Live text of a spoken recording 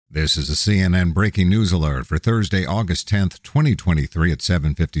This is a CNN breaking news alert for Thursday, August 10th, 2023 at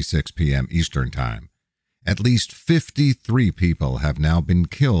 7:56 p.m. Eastern Time. At least 53 people have now been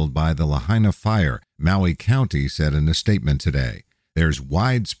killed by the Lahaina fire, Maui County said in a statement today. There's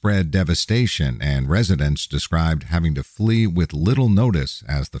widespread devastation, and residents described having to flee with little notice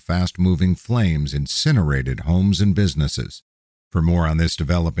as the fast-moving flames incinerated homes and businesses. For more on this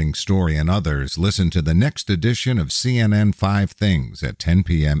developing story and others, listen to the next edition of CNN 5 Things at 10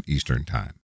 p.m. Eastern Time.